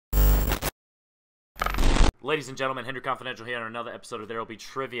Ladies and gentlemen, Henry Confidential here on another episode of There'll Be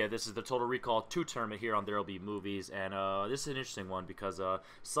Trivia. This is the Total Recall 2 tournament here on There'll Be Movies, and this is an interesting one because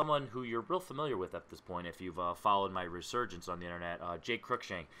someone who you're real familiar with at this point, if you've followed my resurgence on the internet, Jake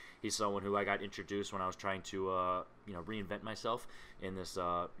Cruikshank. He's someone who I got introduced when I was trying to, reinvent myself in this,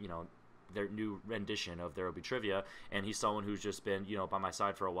 their new rendition of There'll Be Trivia, and he's someone who's just been, by my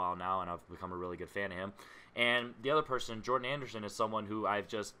side for a while now, and I've become a really good fan of him. And the other person, Jordan Anderson, is someone who I've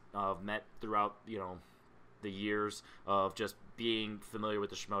just met throughout, the years of just being familiar with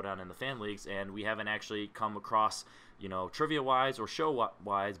the Schmodown and the fan leagues, and we haven't actually come across, trivia-wise or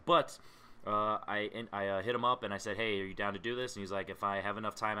show-wise, but I hit him up and I said, hey, are you down to do this? And he's like, if I have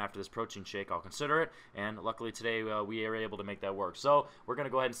enough time after this protein shake, I'll consider it, and luckily today we are able to make that work. So we're going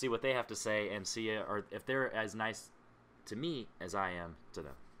to go ahead and see what they have to say and see if they're as nice to me as I am to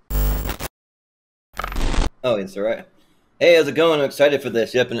them. Oh, it's all right. Hey, how's it going? I'm excited for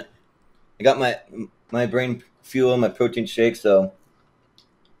this. Yep, and I got my brain fuel, my protein shake, so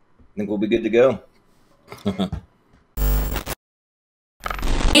I think we'll be good to go.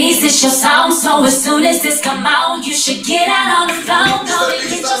 Is this your sound? So as soon as this come out, you should get out on the phone. Go and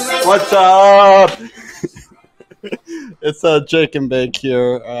get your What's up? It's Jake and Big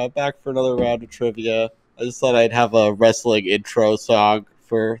here, back for another round of trivia. I just thought I'd have a wrestling intro song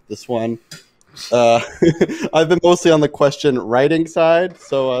for this one. I've been mostly on the question writing side,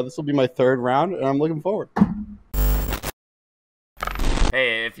 so this will be my third round, and I'm looking forward.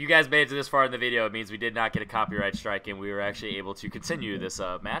 Hey, if you guys made it to this far in the video, it means we did not get a copyright strike, and we were actually able to continue this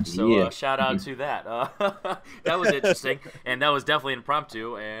match. So Yeah. shout out to that. That was interesting, and that was definitely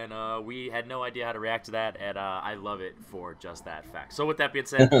impromptu, and we had no idea how to react to that, and I love it for just that fact. So with that being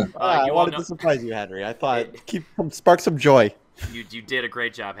said, I you all wanted know to surprise you, Henry. I thought spark some joy. you did a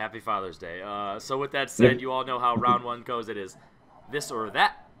great job. Happy Father's Day. So with that said, you all know how round one goes. It is this or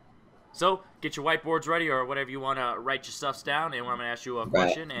that. So get your whiteboards ready or whatever you want to write your stuffs down, and I'm going to ask you a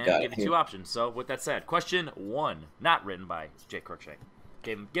question and give you two options. So with that said, question one, not written by Jake Cruikshank.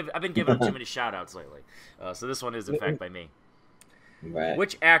 I've been giving him too many shout-outs lately. So this one is, in fact, by me. Right.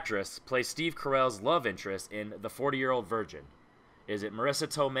 Which actress plays Steve Carell's love interest in The 40-Year-Old Virgin? Is it Marissa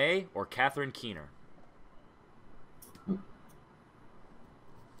Tomei or Catherine Keener?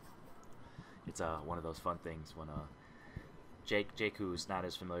 It's one of those fun things when Jake, who's not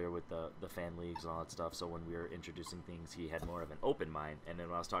as familiar with the fan leagues and all that stuff, so when we were introducing things, he had more of an open mind, and then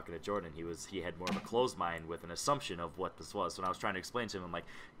when I was talking to Jordan, he had more of a closed mind with an assumption of what this was. So when I was trying to explain to him, I'm like,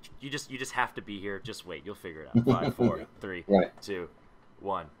 you just have to be here. Just wait, you'll figure it out. 5, 4, 3, 2,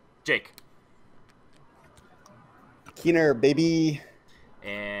 1. Jake. Keener, baby.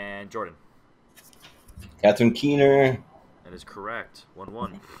 And Jordan. Catherine Keener. That is correct.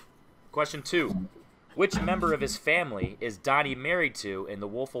 1-1. Question 2. Which member of his family is Donnie married to in The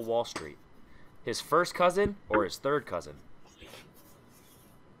Wolf of Wall Street? His first cousin or his third cousin?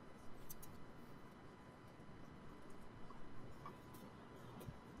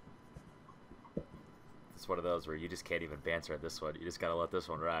 It's one of those where you just can't even banter at this one. You just got to let this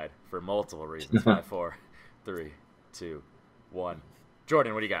one ride for multiple reasons. 5, 4, 3, 2, 1.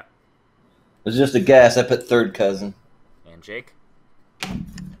 Jordan, what do you got? It was just a guess. I put third cousin. And Jake?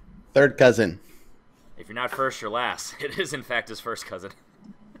 Third cousin. If you're not first, you're last. It is, in fact, his first cousin.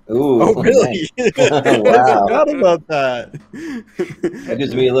 Ooh. Oh, really? Nice. I Wow. forgot about that. That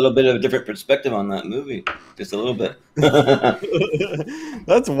gives me a little bit of a different perspective on that movie. Just a little bit.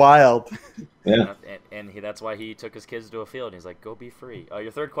 That's wild. Yeah. And that's why he took his kids to a field, and he's like, go be free.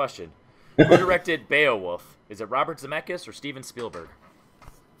 Your third question. Who directed Beowulf? Is it Robert Zemeckis or Steven Spielberg?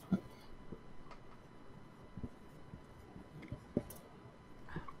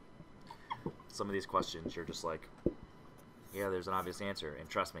 Some of these questions, you're just like, yeah, there's an obvious answer. And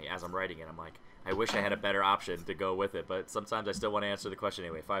trust me, as I'm writing it, I'm like, I wish I had a better option to go with it. But sometimes I still want to answer the question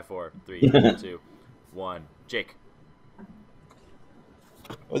anyway. 5, 4, 3, 2, 1. Jake.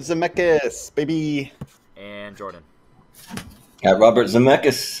 Zemeckis, baby. And Jordan. Got Robert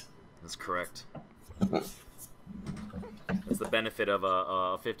Zemeckis. That's correct. That's the benefit of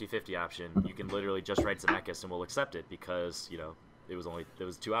a 50-50 option. You can literally just write Zemeckis and we'll accept it because, there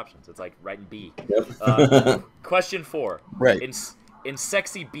was two options. It's like writing B. Yep. Question 4. Right. In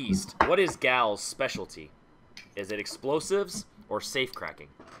Sexy Beast, what is Gal's specialty? Is it explosives or safe cracking?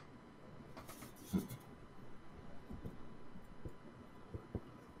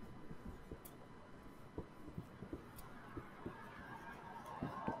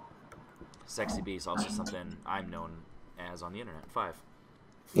 Sexy Beast, also something I'm known as on the internet. 5,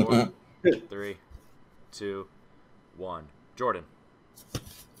 4, 3, 2, 1. Jordan.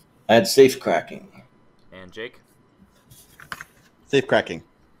 I had safe cracking. And Jake. Safe cracking.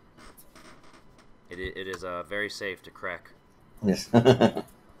 It is very safe to crack. Yes.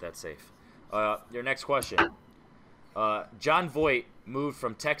 That's safe. Your next question. John Voight moved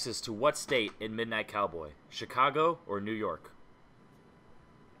from Texas to what state in Midnight Cowboy? Chicago or New York?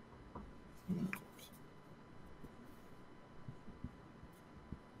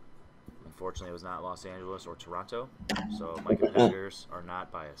 Unfortunately, it was not Los Angeles or Toronto, so my competitors are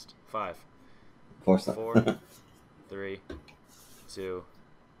not biased. 5, Of course not. 4, 3, 2,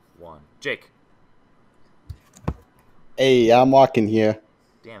 1. Jake. Hey, I'm walking here.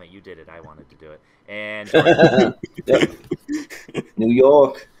 Damn it, you did it. I wanted to do it. And Jordan. Yep. New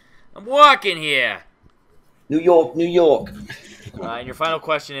York. I'm walking here. New York, New York. And your final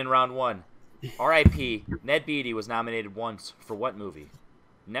question in round 1. R.I.P. Ned Beatty was nominated once for what movie?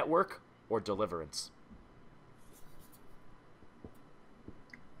 Network or Deliverance?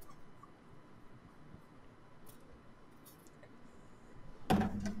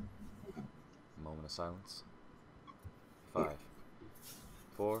 Moment of silence. 5,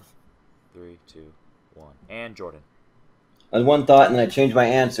 4, 3, 2, 1. And Jordan. I had one thought and then I changed my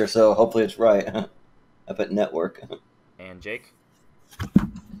answer, so hopefully it's right. I put network. And Jake.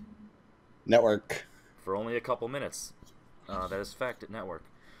 Network. For only a couple minutes. That is fact at Network.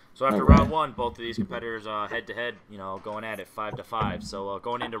 So after Alright. round 1, both of these competitors head to head, going at it 5-5. So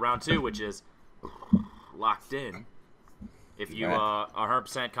going into round 2, which is locked in. If you are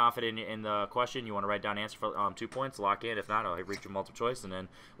 100% confident in the question, you want to write down an answer for 2 points, lock in. If not, I'll read your multiple choice, and then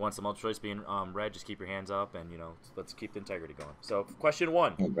once the multiple choice being read, just keep your hands up, and let's keep the integrity going. So question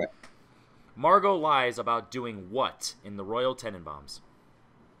 1: Okay. Margot lies about doing what in the Royal Tenenbaums?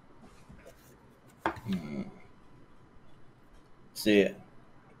 See, can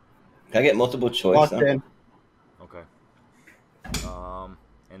I get multiple choice? Locked Huh? in. Okay.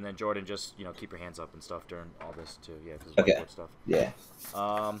 And then Jordan, just keep your hands up and stuff during all this too. Yeah, because Okay. whiteboard stuff. Yeah.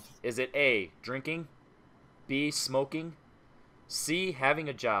 Is it A, drinking, B, smoking, C, having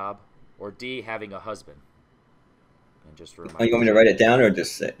a job, or D, having a husband? And just to Oh, remind you want me to write it down or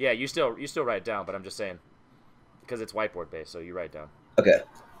just say? Yeah, you still write it down, but I'm just saying because it's whiteboard based, so you write it down. Okay.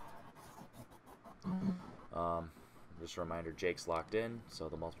 Just a reminder, Jake's locked in, so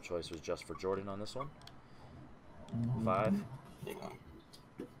the multiple choice was just for Jordan on this one. 5,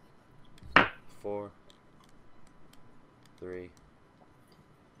 4, 3,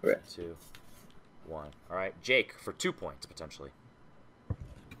 Right. 2, 1. All right, Jake for 2 points potentially,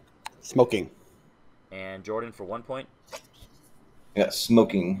 Smoking. and Jordan for 1 point. I got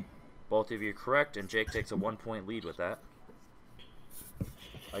smoking. Both of you correct, and Jake takes a 1-point lead with that.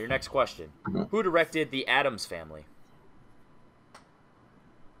 Your next question: Who directed The Addams Family?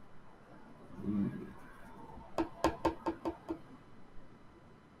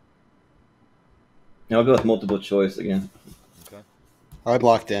 Now I'll go with multiple choice again. Okay. I'm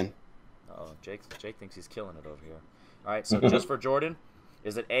locked in. Uh-oh, Jake thinks he's killing it over here. All right, so just for Jordan,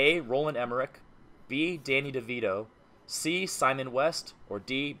 is it A, Roland Emmerich, B, Danny DeVito, C, Simon West, or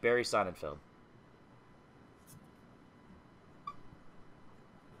D, Barry Sonnenfeld?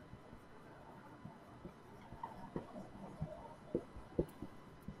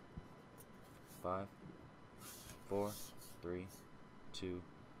 Five, 4, 3, 2,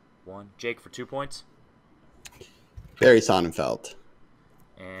 1. Jake for 2 points, Barry Sonnenfeld.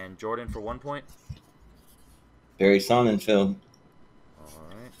 and Jordan for 1 point. Barry Sonnenfeld. All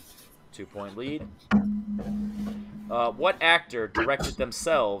right, 2-point lead. What actor directed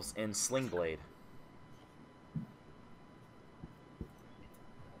themselves in Sling Blade?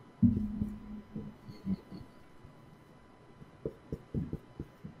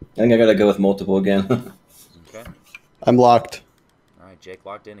 I think I gotta go with multiple again. Okay. I'm locked. All right, Jake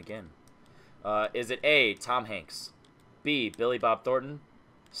locked in again. Is it A, Tom Hanks, B, Billy Bob Thornton,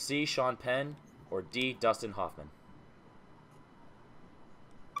 C, Sean Penn, or D, Dustin Hoffman?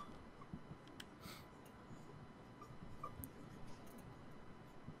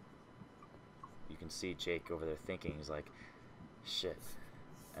 You can see Jake over there thinking. He's like, "Shit,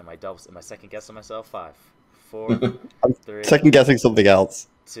 am I second guessing myself?" 5, 4, I'm 3, second guessing something else.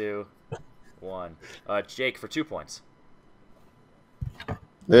 2, 1. Jake for 2 points.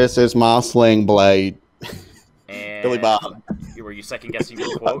 This is my sling blade. And Billy Bob. Were you second guessing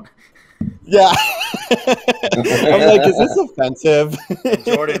your quote? Yeah. I'm like, is this offensive? And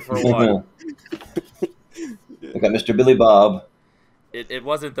Jordan for 1. I got Mr. Billy Bob. It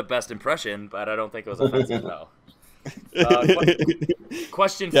wasn't the best impression, but I don't think it was offensive, no.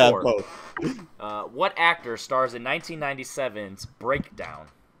 Question 4. Yeah, both. What actor stars in 1997's Breakdown?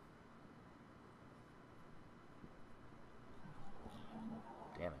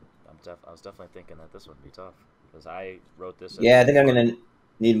 Damn it. I was definitely thinking that this would be tough, because I wrote this. Yeah, I think I'm gonna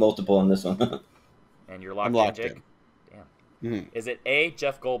need multiple on this one. And you're locked I'm in, locked Jake? in. Damn. Is it A,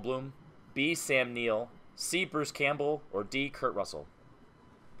 Jeff Goldblum, B, Sam Neill, C, Bruce Campbell, or D, Kurt Russell?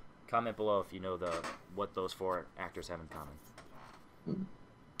 Comment below if you know what those 4 actors have in common.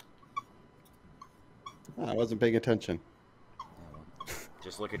 I wasn't paying attention.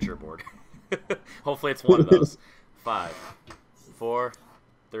 Just look at your board. Hopefully it's one of those. 5, 4,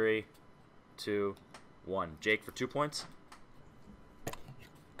 3, 2, 1. Jake for 2 points.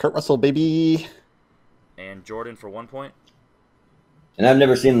 Kurt Russell, baby. And Jordan for 1 point. And I've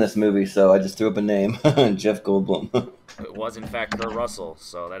never seen this movie, so I just threw up a name. Jeff Goldblum. It was, in fact, Kurt Russell.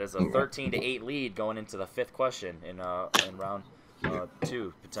 So that is a 13-8 lead going into the 5th question in round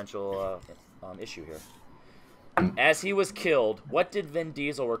 2. Potential issue here. As he was killed, what did Vin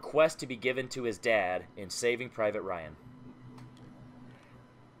Diesel request to be given to his dad in Saving Private Ryan?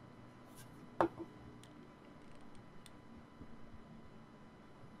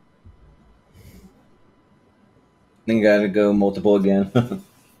 Then you gotta go multiple again.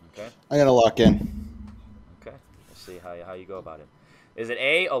 Okay. I'm gonna lock in. Okay. Let's see how you go about it. Is it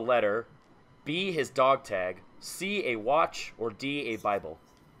A, a letter, B, his dog tag, C, a watch, or D, a Bible?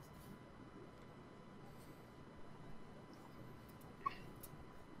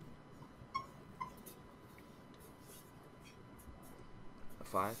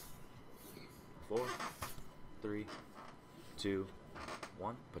 Five, 4, 3, 2,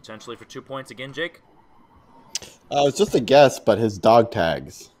 1. Potentially for 2 points again, Jake. It's just a guess, but his dog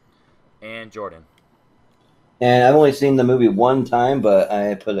tags. And Jordan. And I've only seen the movie one time, but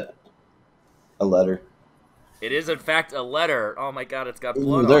I put a letter. It is, in fact, a letter. Oh my God, it's got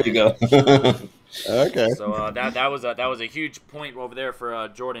blood Ooh, there on you it. go. Okay. So that was a huge point over there for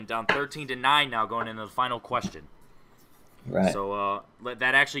Jordan. Down 13-9 now, going into the final question. Right. So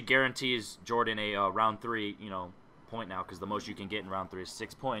that actually guarantees Jordan a round 3, point now, because the most you can get in round 3 is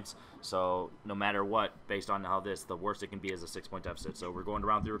 6 points. So no matter what, based on how the worst it can be is a 6-point deficit. So we're going to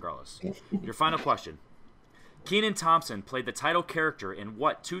round 3 regardless. Your final question. Kenan Thompson played the title character in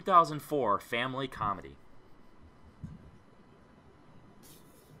what 2004 family comedy?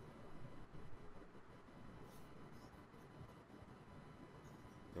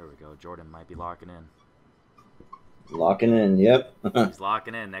 There we go. Jordan might be locking in. Locking in, yep. He's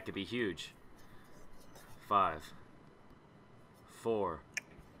locking in. That could be huge. 5, 4,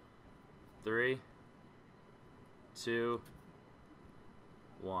 3, 2,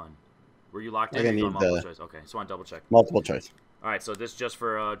 1. Were you locked in? I need multiple choice? Okay, so I want to double check. Multiple choice. All right, so this is just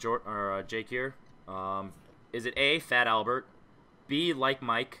for Jake here. Is it A, Fat Albert, B, Like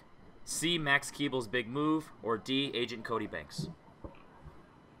Mike, C, Max Keeble's Big Move, or D, Agent Cody Banks?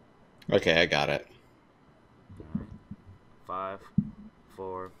 Okay, I got it. 5,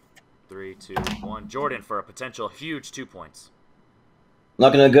 4, 3, 2, 1. Jordan for a potential huge 2 points. I'm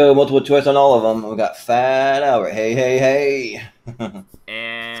not gonna go multiple choice on all of them. We got Fat Albert. Hey, hey, hey.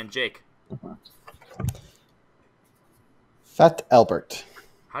 And Jake. Fat Albert.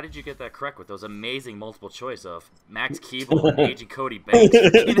 How did you get that correct with those amazing multiple choice of Max Keeble and Agent Cody Banks?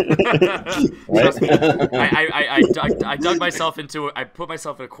 Trust me, I dug myself into it. I put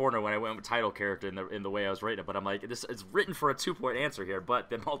myself in a corner when I went with title character in the way I was rating it. But I'm like, this is written for a 2-point answer here. But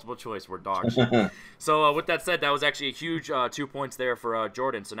the multiple choice were dog shit. So with that said, that was actually a huge 2 points there for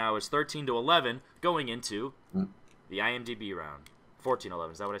Jordan. So now it's 13-11 going into the IMDb round.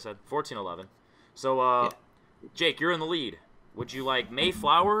 14-11. Is that what I said? 14-11. So Jake, you're in the lead. Would you like May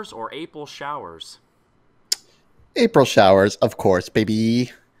flowers or April showers? April showers, of course,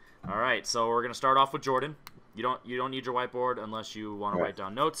 baby. All right, so we're gonna start off with Jordan. You don't need your whiteboard unless you want to write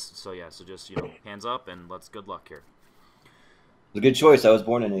down notes. So yeah, so just hands up and good luck here. It's a good choice. I was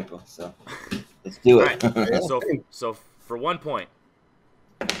born in April, so let's do it. All right. So for 1 point,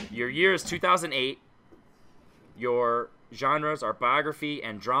 your year is 2008. Your genres are biography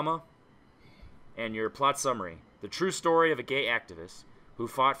and drama, and your plot summary. The true story of a gay activist who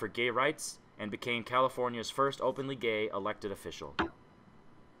fought for gay rights and became California's first openly gay elected official.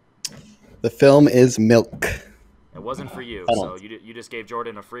 The film is Milk. It wasn't for you, so you just gave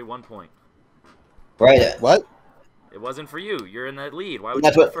Jordan a free 1 point. Right. What? It wasn't for you. You're in that lead. Why would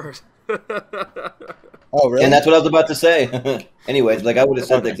That's you go what- first? Oh, really? And that's what I was about to say. Anyways, I would have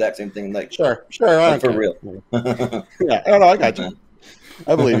said the exact same thing. Sure. I for don't real. care. Yeah, I don't know. I got you.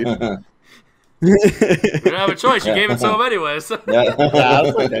 I believe you. You don't have a choice. You gave it to him anyways. Yeah.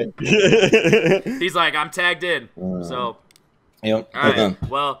 That's okay. He's like, I'm tagged in. So, Yep. all right.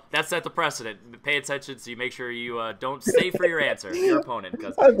 Well, that set the precedent. Pay attention so you make sure you don't say for your answer, your opponent.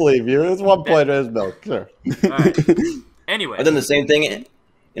 Because I believe you. It's 1 point as Milk. Sure. all right. Anyway. I've done the same thing in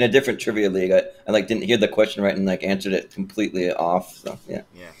a different trivia league. I didn't hear the question right and answered it completely off. So yeah.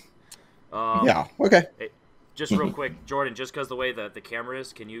 Yeah. Yeah. Okay. Just real quick, Jordan, just because the way the camera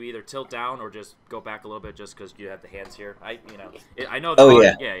is, can you either tilt down or just go back a little bit just because you have the hands here? I know.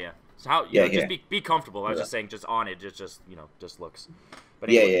 Yeah. So how? Just be comfortable. I was just saying, just on it, just looks. But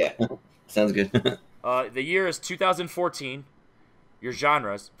anyway, yeah. Sounds good. The year is 2014. Your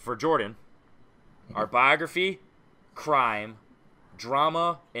genres for Jordan are biography, crime,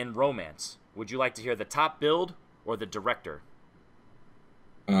 drama, and romance. Would you like to hear the top build or the director?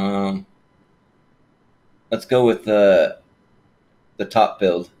 Let's go with the top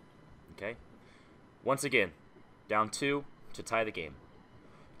build. Okay. Once again, down 2 to tie the game.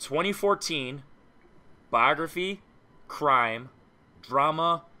 2014, biography, crime,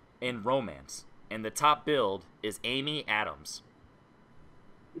 drama, and romance. And the top build is Amy Adams.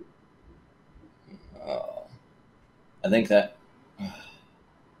 Oh, I think that.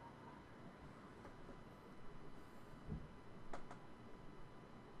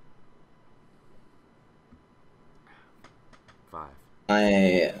 5.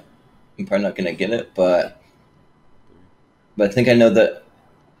 I'm probably not gonna get it, but I think I know that.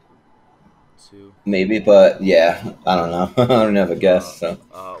 2. Maybe, but yeah, I don't know. I don't have a guess. So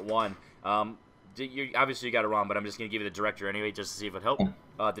 1. Obviously you got it wrong, but I'm just gonna give you the director anyway, just to see if it helps.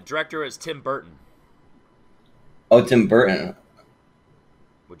 The director is Tim Burton. Oh, Tim Burton.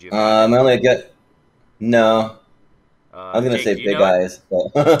 Would you? I only get no. I was gonna Jake, say do you Big know it? Eyes,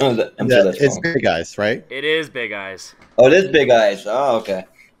 but I'm sure that's It's wrong. Big Eyes, right? It is Big Eyes. Oh, it is Big Eyes. Oh, okay.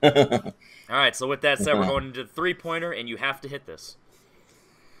 All right, so with that said, we're going into the 3-pointer, and you have to hit this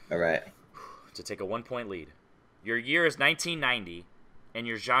All right. to take a 1-point lead. Your year is 1990, and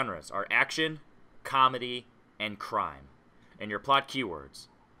your genres are action, comedy, and crime. And your plot keywords: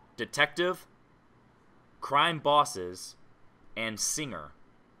 detective, crime bosses, and singer.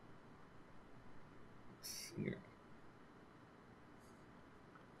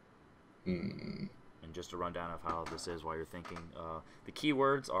 And just a rundown of how this is while you're thinking. The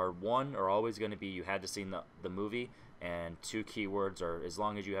keywords are: 1 are always going to be you had to see the movie, and 2 keywords are as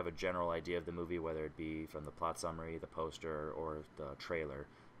long as you have a general idea of the movie, whether it be from the plot summary, the poster, or the trailer.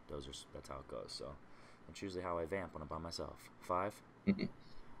 That's how it goes. So that's usually how I vamp when I'm by myself. 5,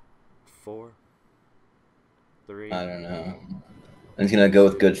 4, 3. I don't know. I'm just gonna go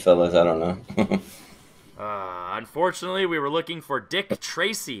with Goodfellas. I don't know. Unfortunately, we were looking for Dick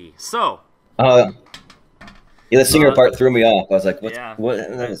Tracy. So. Yeah, the singer part threw me off. I was like, Yeah. what?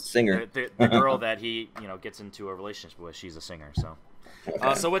 That was a singer. The girl that he gets into a relationship with, she's a singer. So,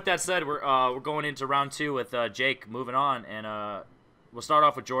 Okay. So with that said, we're going into round 2 with Jake. Moving on, and we'll start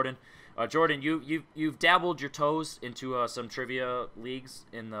off with Jordan. Jordan, you've dabbled your toes into some trivia leagues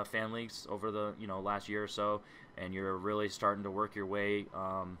in the fan leagues over the last year or so, and you're really starting to work your way.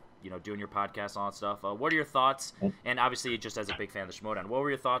 Doing your podcast and all that stuff. What are your thoughts? And obviously, just as a big fan of the Schmodown, what were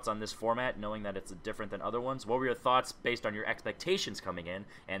your thoughts on this format, knowing that it's different than other ones? What were your thoughts based on your expectations coming in,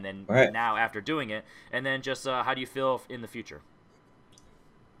 and then now after doing it? And then just how do you feel in the future?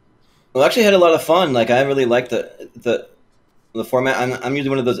 Well, I actually had a lot of fun. Like, I really like the format. I'm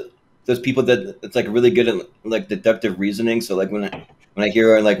usually one of those people that's like really good at like deductive reasoning. So like when I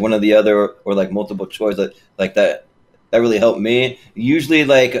hear like one or the other or like multiple choice like that really helped me. Usually,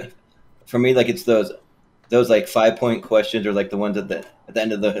 like for me, like it's those like 5-point questions or like the ones at the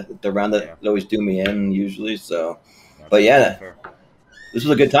end of the round that always do me in usually. So, but yeah, this was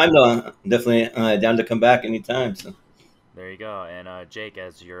a good time though. Definitely down to come back anytime. So. There you go. And Jake,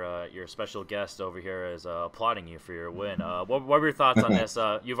 as your special guest over here, is applauding you for your win. What were your thoughts on this?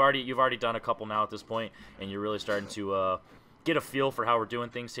 You've already done a couple now at this point, and you're really starting to get a feel for how we're doing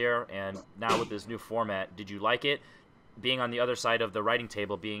things here. And now with this new format, did you like it? Being on the other side of the writing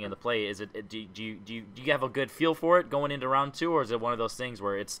table, being in the play, do you have a good feel for it going into round 2, or is it one of those things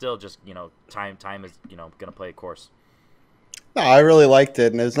where it's still just time is going to play a course? No, I really liked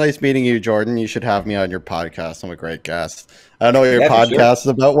it, and it was nice meeting you, Jordan. You should have me on your podcast. I'm a great guest. I don't know what your podcast is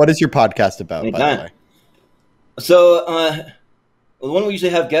about. What is your podcast about, by the way? So, the one we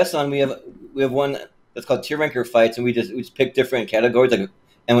usually have guests on, we have one that's called Tier Ranker Fights, and we just pick different categories, like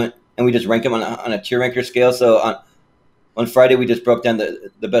and we just rank them on a tier ranker scale. So on Friday, we just broke down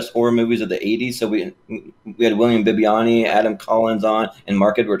the best horror movies of the 80s. So we had William Bibiani, Adam Collins on, and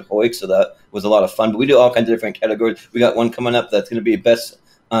Mark Edward Hoyk. So that was a lot of fun. But we do all kinds of different categories. We got one coming up that's going to be best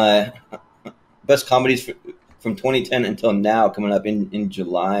comedies from 2010 until now, coming up in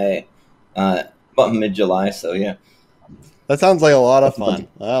July, about mid-July. So yeah, that sounds like a lot of fun.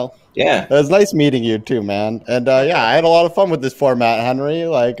 Well, yeah, it was nice meeting you too, man. And yeah, I had a lot of fun with this format, Henry.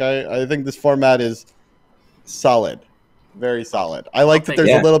 Like I think this format is solid. Very solid. I like that thank there's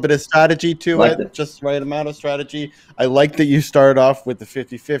you. a little bit of strategy to Liked it, it. just the right amount of strategy. I like that you start off with the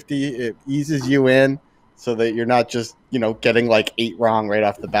 50-50. It eases you in so that you're not just, getting like 8 wrong right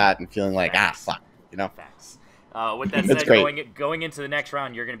off the bat and feeling like, fuck, Facts. With that That's said, great. going into the next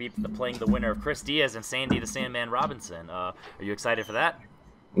round, you're going to be playing the winner of Chris Diaz and Sandy the Sandman Robinson. Are you excited for that?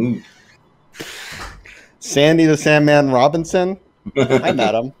 Ooh. Sandy the Sandman Robinson. I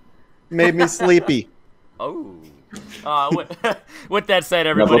met him. Made me sleepy. Oh. With that said,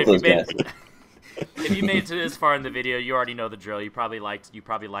 No, everybody, both those guys. if you made it to this far in the video, you already know the drill. You probably liked it,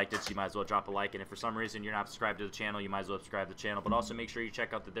 so you might as well drop a like. And if for some reason you're not subscribed to the channel, you might as well subscribe to the channel. But also make sure you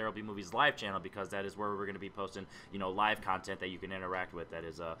check out the There'll Be Movies live channel, because that is where we're going to be posting, live content that you can interact with. That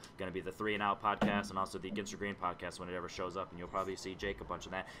is going to be the 3 and Out podcast and also the Against the Grain podcast when it ever shows up. And you'll probably see Jake a bunch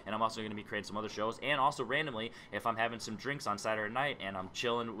of that. And I'm also going to be creating some other shows. And also randomly, if I'm having some drinks on Saturday night and I'm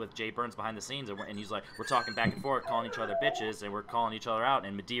chilling with Jay Burns behind the scenes, and he's like, we're talking back and forth, calling each other bitches, and we're calling each other out,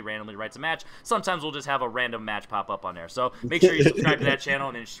 and Madi randomly writes a match. Sometimes we'll just have a random match pop up on there. So make sure you subscribe to that channel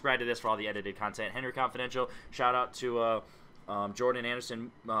and then subscribe to this for all the edited content. Henry Confidential, shout out to Jordan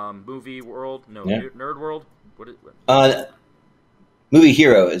Anderson, Movie World, Nerd World. Movie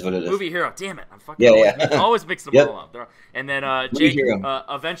Hero is what it is. Movie Hero. Damn it, I'm fucking always mix them all up. And then Jake,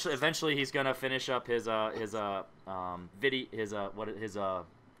 eventually he's gonna finish up his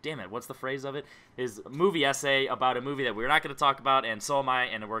damn it, what's the phrase of it? His movie essay about a movie that we're not going to talk about, and so am I,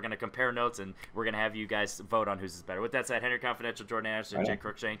 and we're going to compare notes, and we're going to have you guys vote on who's better. With that said, Henry Confidential, Jordan Anderson, Jake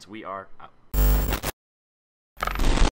Cruikshank, we are out.